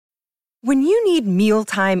When you need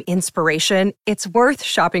mealtime inspiration, it's worth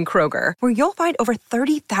shopping Kroger, where you'll find over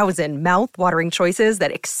 30,000 mouth-watering choices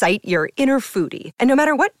that excite your inner foodie. And no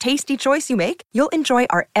matter what tasty choice you make, you'll enjoy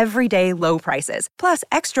our everyday low prices, plus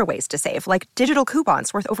extra ways to save, like digital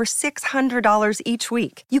coupons worth over $600 each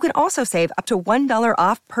week. You can also save up to $1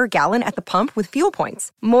 off per gallon at the pump with fuel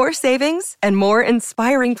points. More savings and more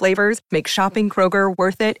inspiring flavors make shopping Kroger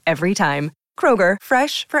worth it every time. Kroger,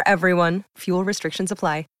 fresh for everyone. Fuel restrictions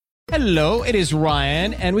apply. Hello, it is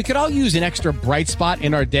Ryan, and we could all use an extra bright spot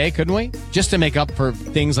in our day, couldn't we? Just to make up for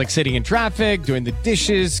things like sitting in traffic, doing the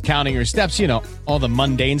dishes, counting your steps, you know, all the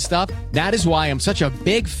mundane stuff. That is why I'm such a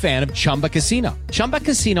big fan of Chumba Casino. Chumba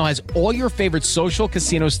Casino has all your favorite social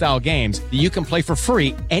casino-style games that you can play for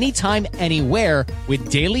free anytime, anywhere with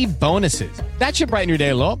daily bonuses. That should brighten your day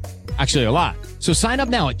a little. Actually, a lot. So sign up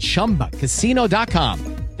now at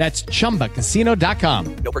ChumbaCasino.com. That's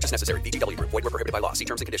ChumbaCasino.com. No purchase necessary. VGW Group. Void where prohibited by law. See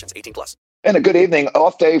terms and conditions. 18+. And a good evening.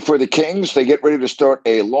 Off day for the Kings. They get ready to start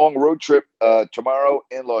a long road trip tomorrow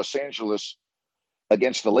in Los Angeles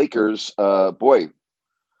against the Lakers. Monday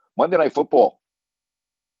Night Football.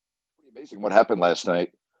 Pretty amazing what happened last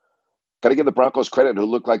night. Got to give the Broncos credit, who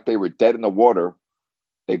looked like they were dead in the water.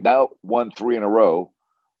 They've now won 3 in a row.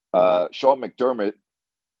 Sean McDermott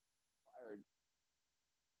fired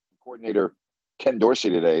coordinator Ken Dorsey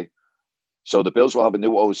today. So the Bills will have a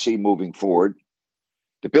new OC moving forward.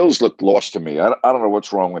 The Bills look lost to me. I don't know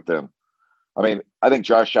what's wrong with them. I mean, I think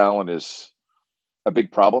Josh Allen is a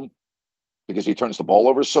big problem because he turns the ball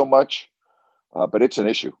over so much, but it's an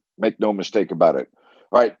issue. Make no mistake about it.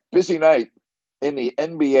 All right, busy night in the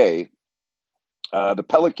NBA. The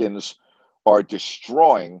Pelicans are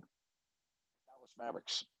destroying Dallas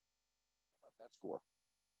Mavericks. That score.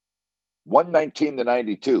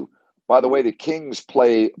 119-92. By the way, the Kings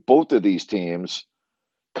play both of these teams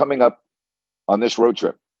coming up on this road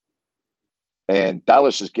trip. And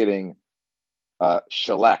Dallas is getting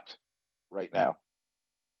shellacked right now.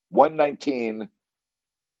 119-92.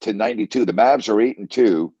 The Mavs are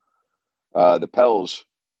 8-2. The Pels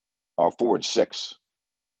are 4-6,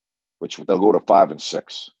 which they'll go to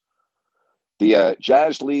 5-6. The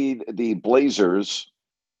Jazz lead the Blazers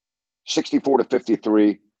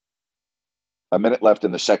 64-53. A minute left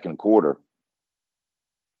in the second quarter.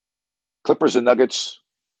 Clippers and Nuggets,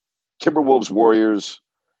 Timberwolves, Warriors,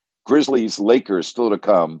 Grizzlies, Lakers still to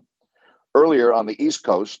come. Earlier on the East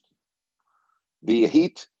Coast, the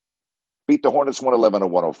Heat beat the Hornets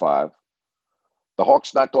 111-105. The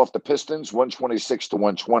Hawks knocked off the Pistons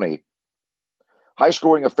 126-120.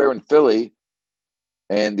 High-scoring affair in Philly,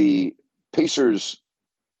 and the Pacers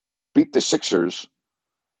beat the Sixers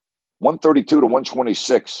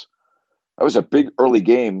 132-126. That was a big early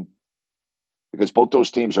game because both those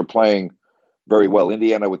teams are playing very well.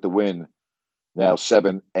 Indiana with the win, now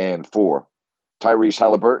 7-4. Tyrese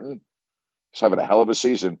Halliburton is having a hell of a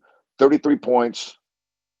season. 33 points,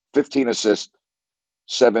 15 assists,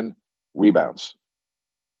 7 rebounds.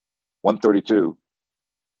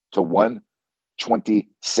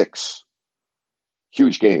 132-126.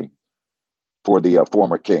 Huge game for the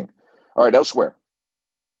former King. All right, elsewhere,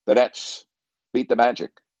 the Nets beat the Magic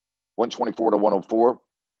 124-104.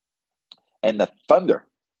 And the Thunder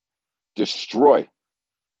destroy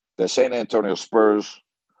the San Antonio Spurs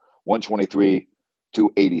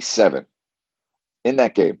 123-87. In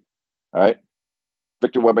that game, all right,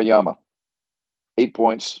 Victor Wembanyama, 8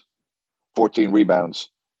 points, 14 rebounds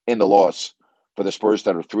in the loss for the Spurs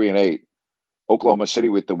that are 3-8. Oklahoma City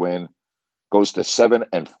with the win goes to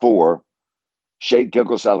 7-4. Shai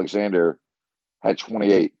Gilgeous-Alexander had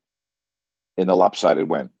 28 in the lopsided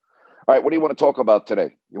win. All right, what do you want to talk about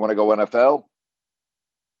today? You want to go NFL?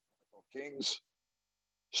 Kings.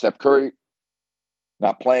 Steph Curry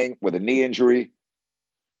not playing with a knee injury.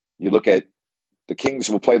 You look at the Kings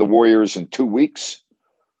will play the Warriors in 2 weeks.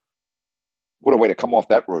 What a way to come off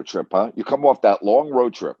that road trip, huh? You come off that long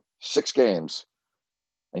road trip, 6 games,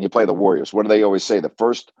 and you play the Warriors. What do they always say? The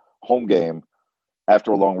first home game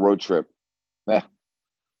after a long road trip. That's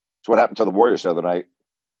what happened to the Warriors the other night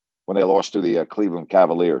when they lost to the Cleveland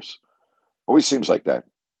Cavaliers. Always seems like that.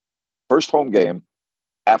 First home game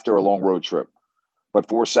after a long road trip. But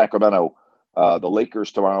for Sacramento, the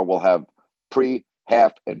Lakers tomorrow will have pre,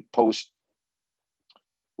 half, and post.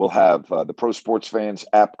 We'll have the Pro Sports Fans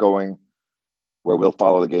app going where we'll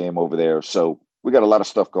follow the game over there. So we got a lot of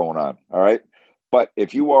stuff going on, all right? But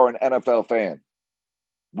if you are an NFL fan,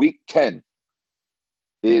 Week 10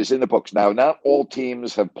 is in the books. Now, not all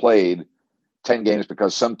teams have played 10 games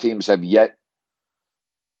because some teams have yet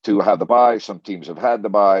to have the bye. Some teams have had the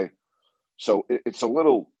bye. So it's a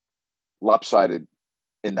little lopsided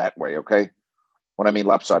in that way, okay? When I mean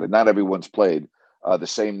lopsided, not everyone's played the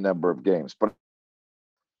same number of games, but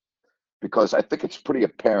because I think it's pretty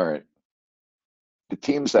apparent the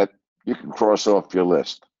teams that you can cross off your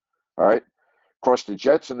list. All right. Cross the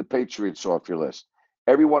Jets and the Patriots off your list.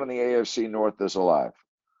 Everyone in the AFC North is alive.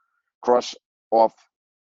 Cross off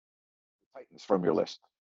the Titans from your list.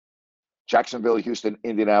 Jacksonville, Houston,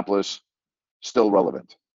 Indianapolis, still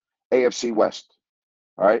relevant. AFC West.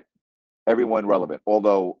 All right. Everyone relevant.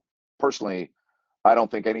 Although, personally, I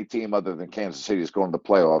don't think any team other than Kansas City is going to the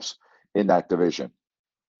playoffs in that division.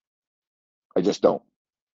 I just don't.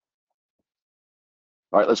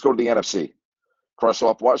 All right, let's go to the NFC. Cross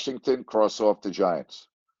off Washington, cross off the Giants.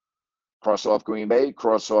 Cross off Green Bay,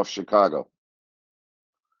 cross off Chicago.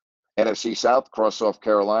 NFC South, cross off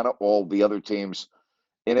Carolina, all the other teams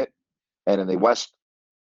in it. And in the West,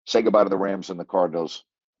 say goodbye to the Rams and the Cardinals.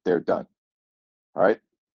 They're done. All right.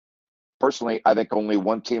 Personally, I think only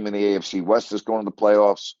one team in the AFC West is going to the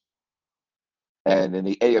playoffs. And in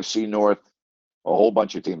the AFC North, a whole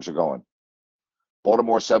bunch of teams are going.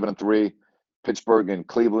 Baltimore 7-3, Pittsburgh and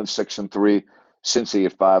Cleveland 6-3, Cincy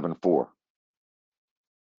at 5-4.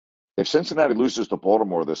 If Cincinnati loses to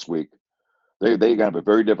Baltimore this week, they're going to have a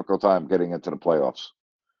very difficult time getting into the playoffs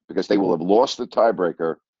because they will have lost the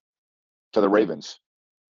tiebreaker to the Ravens,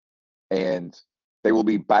 and they will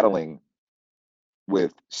be battling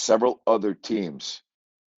with several other teams.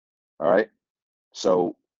 All right,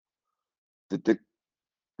 so the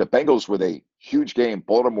Bengals with a huge game,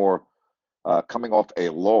 Baltimore coming off a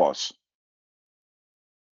loss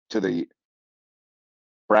to the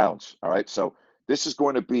Browns. All right, so this is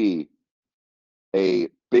going to be a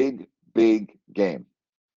big game.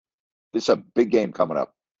 This is a big game coming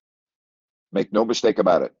up. Make no mistake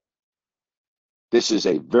about it. This is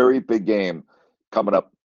a very big game coming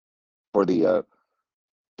up for the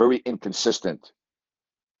very inconsistent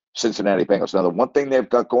Cincinnati Bengals. Now, the one thing they've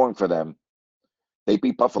got going for them, they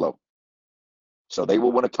beat Buffalo. So they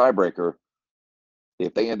will win a tiebreaker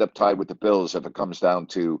if they end up tied with the Bills if it comes down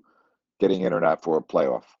to getting in or not for a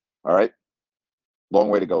playoff. All right? Long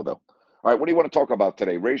way to go, though. All right, what do you want to talk about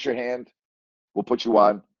today? Raise your hand. We'll put you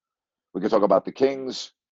on. We can talk about the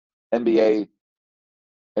Kings, NBA,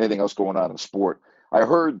 anything else going on in sport. I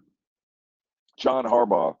heard John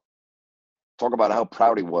Harbaugh talk about how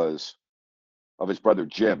proud he was of his brother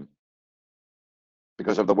Jim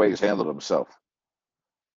because of the way he's handled himself.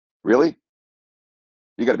 Really?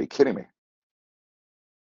 You got to be kidding me.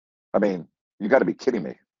 I mean, you got to be kidding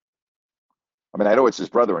me. I mean, I know it's his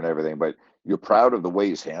brother and everything, but you're proud of the way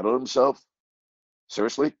he's handled himself?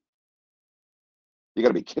 Seriously? You got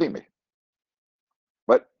to be kidding me.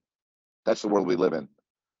 But that's the world we live in.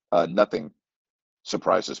 Nothing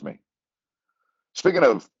surprises me. Speaking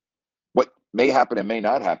of what may happen and may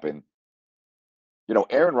not happen, you know,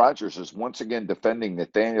 Aaron Rodgers is once again defending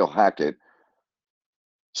Nathaniel Hackett,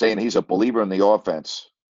 saying he's a believer in the offense.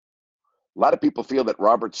 A lot of people feel that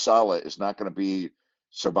Robert Saleh is not going to be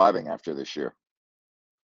surviving after this year.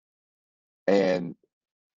 And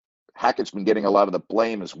Hackett's been getting a lot of the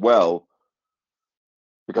blame as well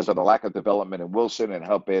because of the lack of development in Wilson and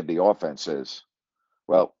how bad the offense is.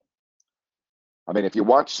 Well, I mean, if you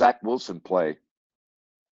watch Zach Wilson play,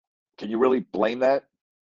 can you really blame that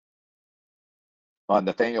on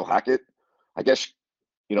Nathaniel Hackett? I guess,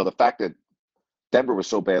 you know, the fact that Denver was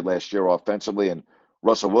so bad last year offensively and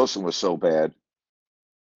Russell Wilson was so bad,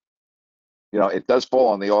 you know, it does fall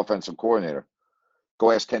on the offensive coordinator. Go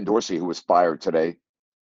ask Ken Dorsey, who was fired today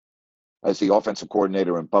as the offensive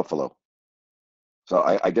coordinator in Buffalo. So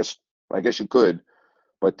I guess you could,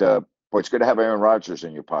 but boy, it's good to have Aaron Rodgers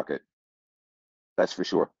in your pocket. That's for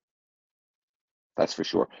sure. That's for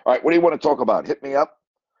sure. All right, what do you want to talk about? Hit me up.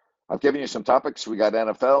 I've given you some topics. We got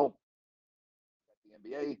NFL, the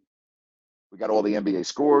NBA. We got all the NBA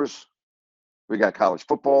scores. We got college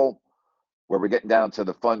football, where we're getting down to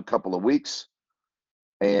the fun couple of weeks.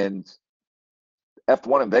 And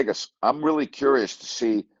F1 in Vegas. I'm really curious to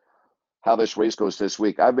see how this race goes this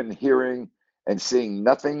week. I've been hearing and seeing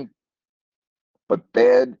nothing but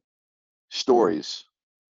bad stories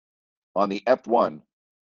on the F1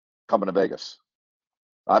 coming to Vegas.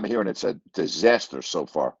 I'm hearing it's a disaster so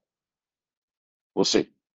far. We'll see.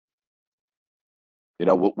 You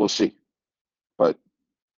know, we'll see. But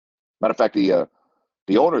matter of fact, the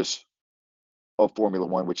owners of Formula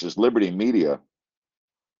One, which is Liberty Media,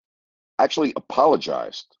 actually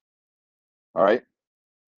apologized, all right,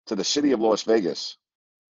 to the city of Las Vegas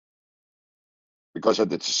because of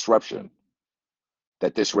the disruption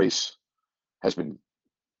that this race has been,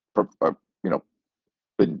 it's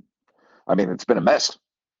been a mess,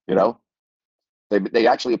 you know. They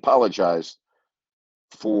actually apologized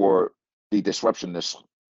for the disruption this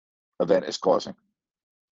event is causing.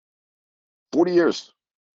 40 years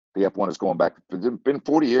the F1 is going back. It's been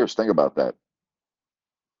 40 years. Think about that.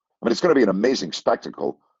 I mean, it's going to be an amazing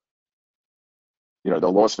spectacle. The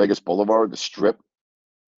Las Vegas Boulevard, the Strip.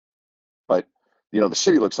 But, the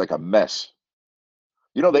city looks like a mess.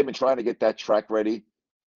 They've been trying to get that track ready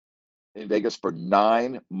in Vegas for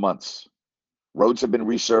 9 months. Roads have been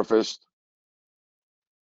resurfaced.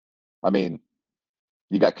 I mean,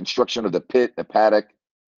 you got construction of the pit, the paddock.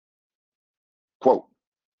 Quote,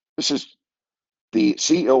 this is the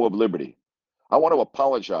CEO of Liberty. I want to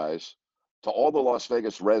apologize to all the Las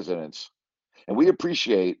Vegas residents, and we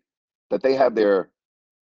appreciate that they have their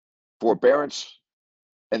forbearance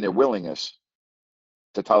and their willingness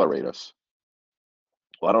to tolerate us.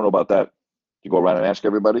 Well, I don't know about that. You go around and ask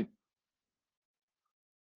everybody.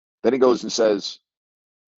 Then he goes and says,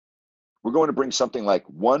 we're going to bring something like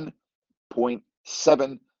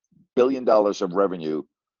 $1.7 billion of revenue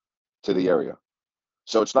to the area.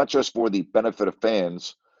 So it's not just for the benefit of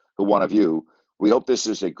fans who want to view. We hope this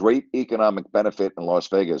is a great economic benefit in Las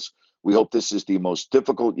Vegas. We hope this is the most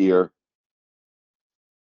difficult year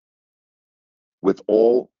with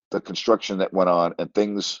all the construction that went on, and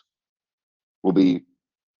things will be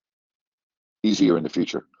easier in the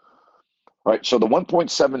future. All right, so the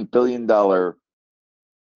 $1.7 billion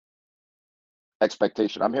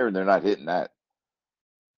expectation, I'm hearing they're not hitting that.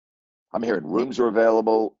 I'm hearing rooms are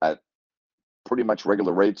available at pretty much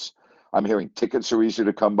regular rates. I'm hearing tickets are easy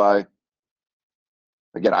to come by.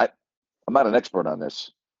 Again, I'm not an expert on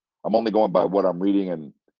this. I'm only going by what I'm reading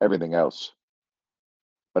and everything else.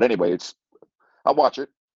 But anyway, I'll watch it.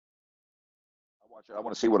 I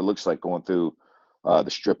want to see what it looks like going through the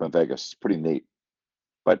Strip in Vegas. It's pretty neat.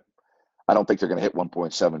 But I don't think they're going to hit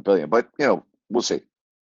 1.7 billion. But, we'll see.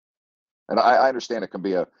 And I understand it can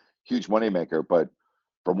be a huge moneymaker, but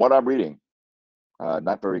from what I'm reading,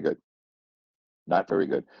 not very good. Not very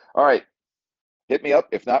good. All right. Hit me up.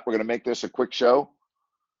 If not, we're going to make this a quick show.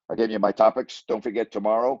 I gave you my topics. Don't forget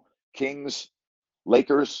tomorrow, Kings,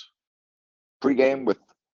 Lakers, pregame with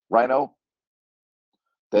Rhino.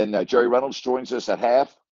 Then Jerry Reynolds joins us at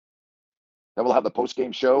half. Then we'll have the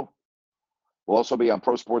postgame show. We'll also be on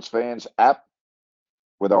Pro Sports Fans app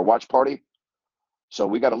with our watch party. So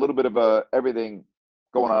we got a little bit of everything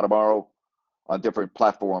going on tomorrow on different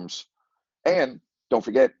platforms. And don't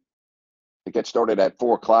forget, it gets started at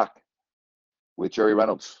 4 o'clock with Jerry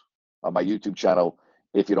Reynolds on my YouTube channel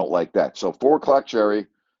if you don't like that. So 4 o'clock, Jerry,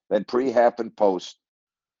 then pre, half, and post.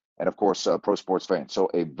 And, of course, Pro Sports Fans. So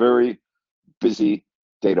a very busy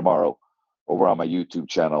day tomorrow over on my YouTube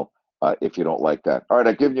channel if you don't like that. All right,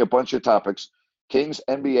 I've given you a bunch of topics. Kings,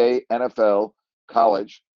 NBA, NFL,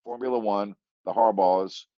 college, Formula One, the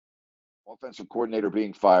Harbaughs, offensive coordinator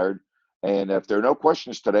being fired. And if there are no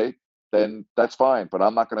questions today, then that's fine. But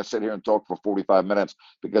I'm not going to sit here and talk for 45 minutes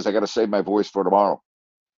because I got to save my voice for tomorrow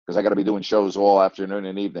because I got to be doing shows all afternoon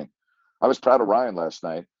and evening. I was proud of Ryan last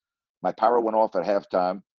night. My power went off at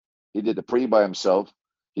halftime. He did the pre by himself.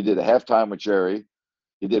 He did the halftime with Jerry.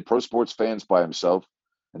 He did Pro Sports Fans by himself.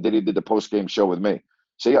 And then he did the post-game show with me.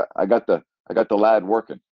 See, I got the lad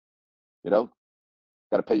working. Got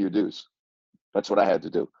to pay your dues. That's what I had to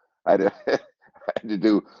do. I had to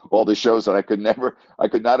do all the shows that I could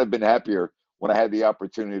not have been happier when I had the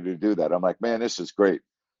opportunity to do that. I'm like, man, this is great.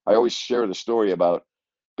 I always share the story about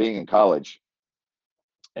being in college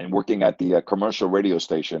and working at the commercial radio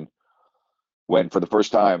station when, for the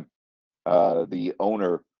first time, the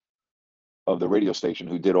owner of the radio station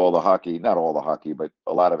who did all the hockey, not all the hockey, but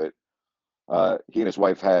a lot of it, he and his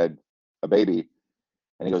wife had a baby.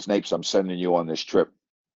 And he goes, Napes, I'm sending you on this trip.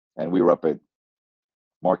 And we were up at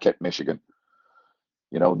Marquette, Michigan.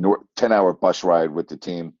 10-hour bus ride with the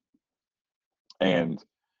team. And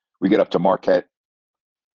we get up to Marquette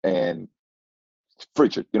and it's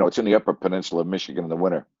frigid. It's in the Upper Peninsula of Michigan in the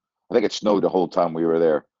winter. I think it snowed the whole time we were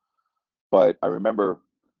there. But I remember,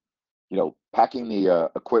 packing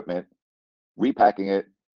the equipment, repacking it,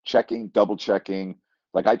 checking, double checking.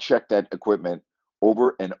 Like I checked that equipment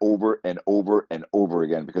over and over and over and over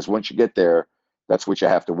again because once you get there, that's what you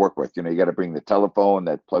have to work with. You got to bring the telephone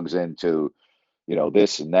that plugs into,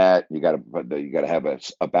 this and that. You got to have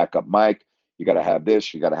a backup mic. You got to have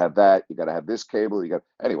this. You got to have that. You got to have this cable.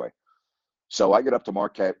 Anyway. So I get up to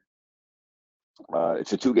Marquette.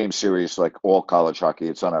 It's a 2-game series, like all college hockey.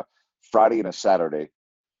 It's on a Friday and a Saturday,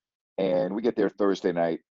 and we get there Thursday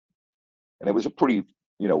night. And it was a pretty,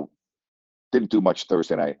 didn't do much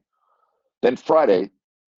Thursday night. Then Friday,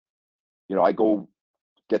 I go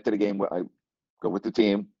get to the game. I go with the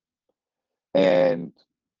team and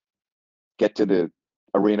get to the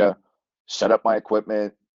arena, set up my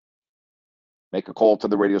equipment, make a call to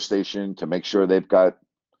the radio station to make sure they've got,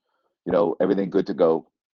 everything good to go.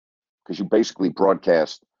 Because you basically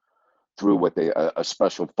broadcast through what a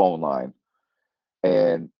special phone line.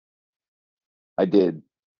 And I did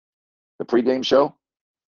the pregame show.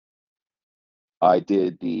 I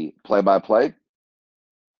did the play-by-play.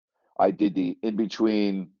 I did the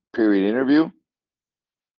in-between period interview.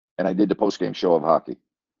 And I did the post-game show of hockey.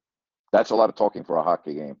 That's a lot of talking for a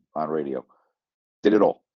hockey game on radio. Did it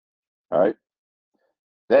all. All right.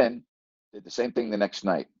 Then did the same thing the next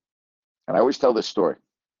night. And I always tell this story.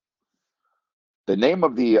 The name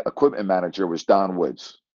of the equipment manager was Don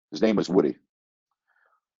Woods. His name was Woody.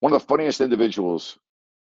 One of the funniest individuals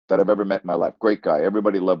that I've ever met in my life. Great guy.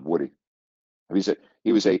 Everybody loved Woody.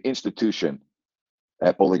 He was an institution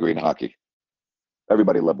at Bowling Green hockey.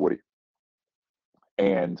 Everybody loved Woody.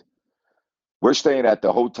 And we're staying at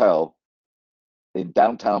the hotel in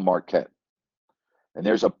downtown Marquette. And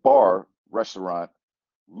there's a bar, restaurant,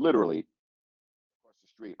 literally across the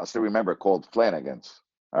street. I still remember it, called Flanagan's.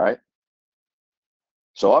 All right.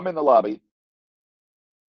 So I'm in the lobby.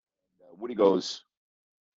 Woody goes,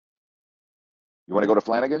 "You want to go to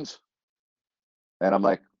Flanagan's?" And I'm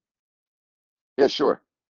like, "Yeah, sure."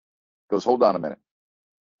 He goes, "Hold on a minute."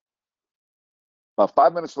 About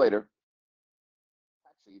 5 minutes later,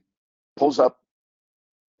 taxi pulls up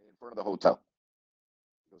in front of the hotel.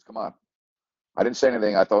 He goes, "Come on." I didn't say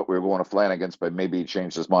anything. I thought we were going to Flanagan's, but maybe he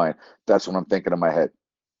changed his mind. That's what I'm thinking in my head.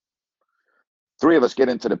 Three of us get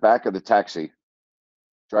into the back of the taxi.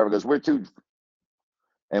 Driver goes, "Where to?"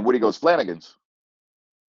 And Woody goes, "Flanagan's."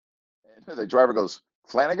 And the driver goes,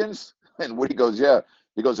 "Flanagan's?" And Woody goes, "Yeah."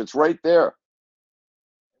 He goes, "It's right there."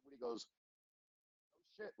 And Woody goes,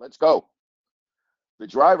 "Oh, shit, let's go." The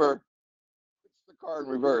driver puts the car in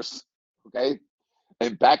reverse, okay,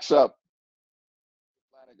 and backs up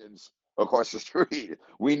Flanagan's across the street.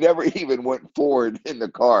 We never even went forward in the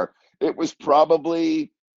car. It was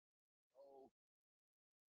probably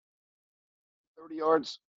 30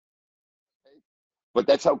 yards. Okay? But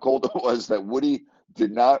that's how cold it was that Woody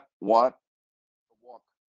did not want to walk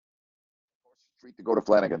across the street to go to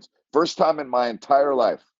Flanagan's. First time in my entire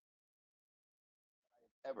life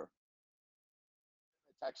ever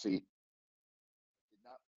a taxi did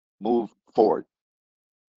not move forward.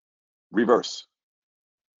 Reverse.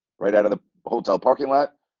 Right out of the hotel parking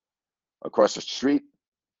lot, across the street,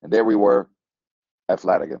 and there we were at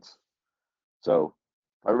Flanagan's. So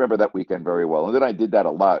I remember that weekend very well. And then I did that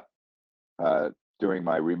a lot during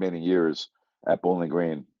my remaining years at Bowling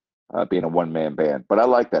Green, being a one-man band. But I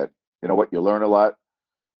like that. You know what? You learn a lot.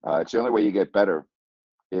 It's the only way you get better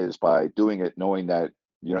is by doing it, knowing that,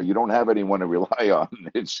 you don't have anyone to rely on.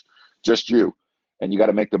 It's just you. And you got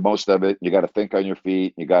to make the most of it. You got to think on your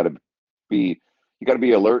feet. You got to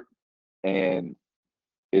be alert. And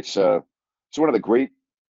it's one of the great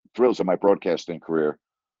thrills of my broadcasting career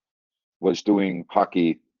was doing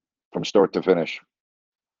hockey from start to finish,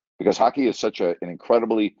 because hockey is such an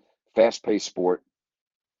incredibly fast-paced sport,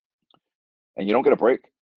 and you don't get a break.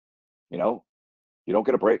 You don't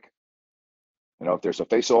get a break. If there's a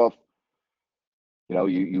face-off,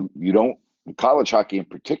 you don't. College hockey in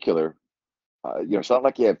particular, it's not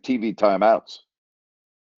like you have TV timeouts,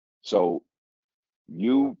 so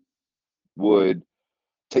you would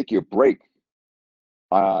take your break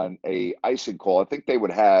on a icing call. I think they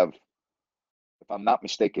would have, if I'm not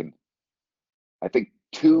mistaken, I think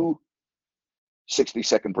 2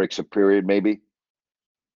 60-second breaks a period, maybe.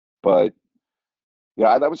 But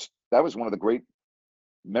yeah, that was one of the great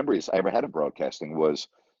memories I ever had of broadcasting, was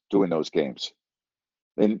doing those games.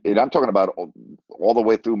 And I'm talking about all the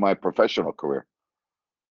way through my professional career.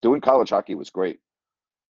 Doing college hockey was great.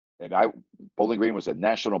 And Bowling Green was a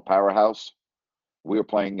national powerhouse. We were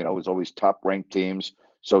playing, it was always top-ranked teams.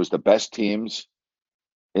 So it was the best teams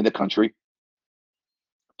in the country.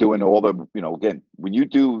 Doing all the, again, when you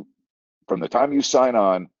do, from the time you sign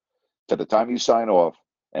on to the time you sign off,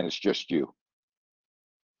 and it's just you.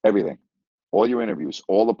 Everything. All your interviews,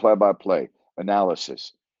 all the play-by-play,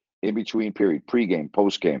 analysis, in-between period, pregame,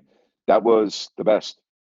 postgame. That was the best.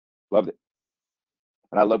 Loved it.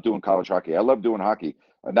 And I love doing college hockey. I love doing hockey.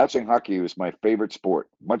 Announcing hockey was my favorite sport.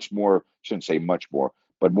 Much more, shouldn't say much more,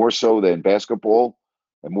 but more so than basketball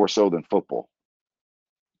and more so than football.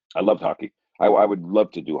 I loved hockey. I would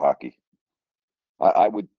love to do hockey. I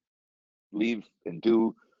would leave and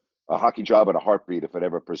do a hockey job in a heartbeat if it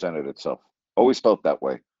ever presented itself. Always felt that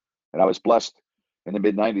way. And I was blessed in the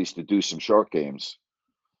mid-'90s to do some Shark games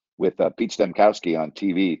with Pete Stemkowski on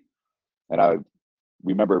TV. And I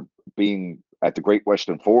remember being at the Great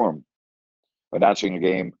Western Forum announcing a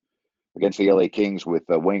game against the LA Kings with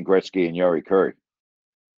Wayne Gretzky and Yari Curry.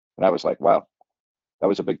 And I was like, wow, that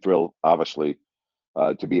was a big thrill, obviously,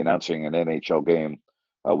 to be announcing an NHL game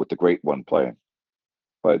with the great one playing.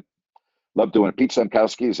 But love doing it. Pete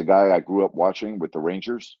Stankowski is a guy I grew up watching with the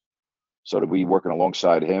Rangers. So to be working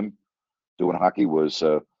alongside him, doing hockey was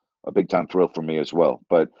a big time thrill for me as well.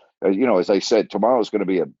 But, as I said, tomorrow is going to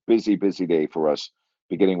be a busy, busy day for us,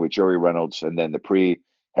 beginning with Jerry Reynolds and then the pre,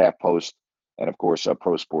 half, post, and of course,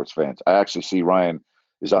 pro sports fans. I actually see Ryan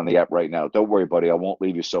is on the app right now. Don't worry, buddy. I won't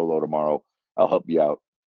leave you solo tomorrow. I'll help you out.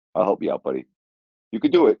 Buddy. You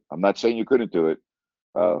could do it. I'm not saying you couldn't do it,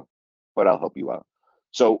 but I'll help you out.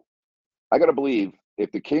 So I got to believe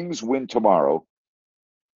if the Kings win tomorrow,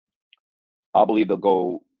 I'll believe they'll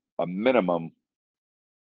go a minimum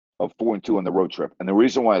of 4-2 on the road trip. And the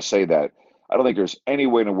reason why I say that, I don't think there's any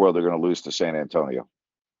way in the world they're going to lose to San Antonio.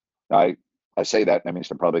 I say that, and that means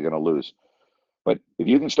they're probably going to lose. But if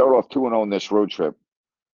you can start off 2-0 on this road trip,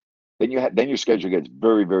 then your schedule gets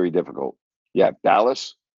very, very difficult. You have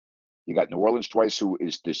Dallas, you got New Orleans twice, who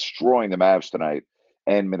is destroying the Mavs tonight,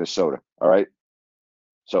 and Minnesota. All right.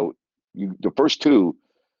 So the first two,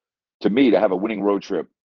 to me, to have a winning road trip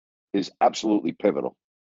is absolutely pivotal.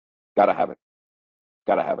 Gotta have it.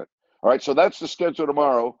 All right. So that's the schedule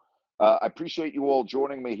tomorrow. I appreciate you all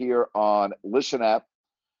joining me here on Listen App,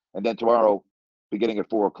 and then tomorrow, beginning at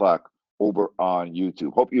 4:00 over on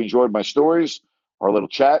YouTube. Hope you enjoyed my stories, our little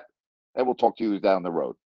chat, and we'll talk to you down the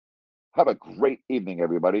road. Have a great evening,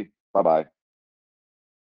 everybody. Bye-bye.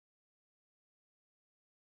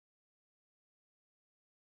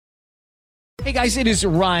 Hey guys, it is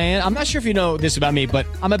Ryan. I'm not sure if you know this about me, but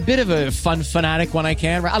I'm a bit of a fun fanatic when I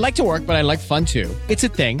can. I like to work, but I like fun too. It's a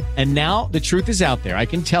thing. And now the truth is out there. I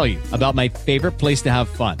can tell you about my favorite place to have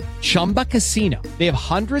fun. Chumba Casino. They have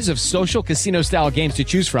hundreds of social casino style games to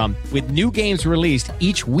choose from with new games released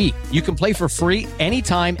each week. You can play for free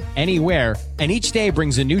anytime, anywhere. And each day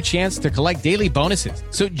brings a new chance to collect daily bonuses.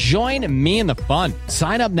 So join me in the fun.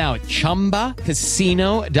 Sign up now at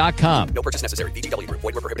ChumbaCasino.com. No purchase necessary. VGW Group.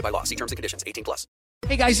 Void where prohibited by law. See terms and conditions. 18+.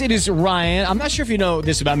 Hey guys, it is Ryan. I'm not sure if you know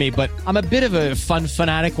this about me, but I'm a bit of a fun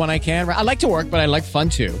fanatic when I can. I like to work, but I like fun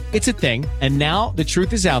too. It's a thing. And now the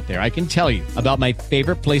truth is out there. I can tell you about my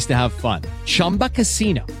favorite place to have fun. Chumba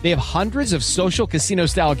Casino. They have hundreds of social casino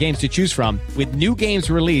style games to choose from with new games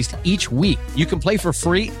released each week. You can play for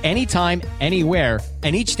free anytime, anywhere.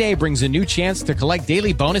 And each day brings a new chance to collect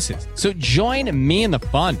daily bonuses. So join me in the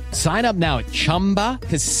fun. Sign up now at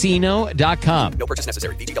ChumbaCasino.com. No purchase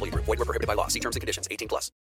necessary. VGW Group. Void where prohibited by law. See terms and conditions. 18+.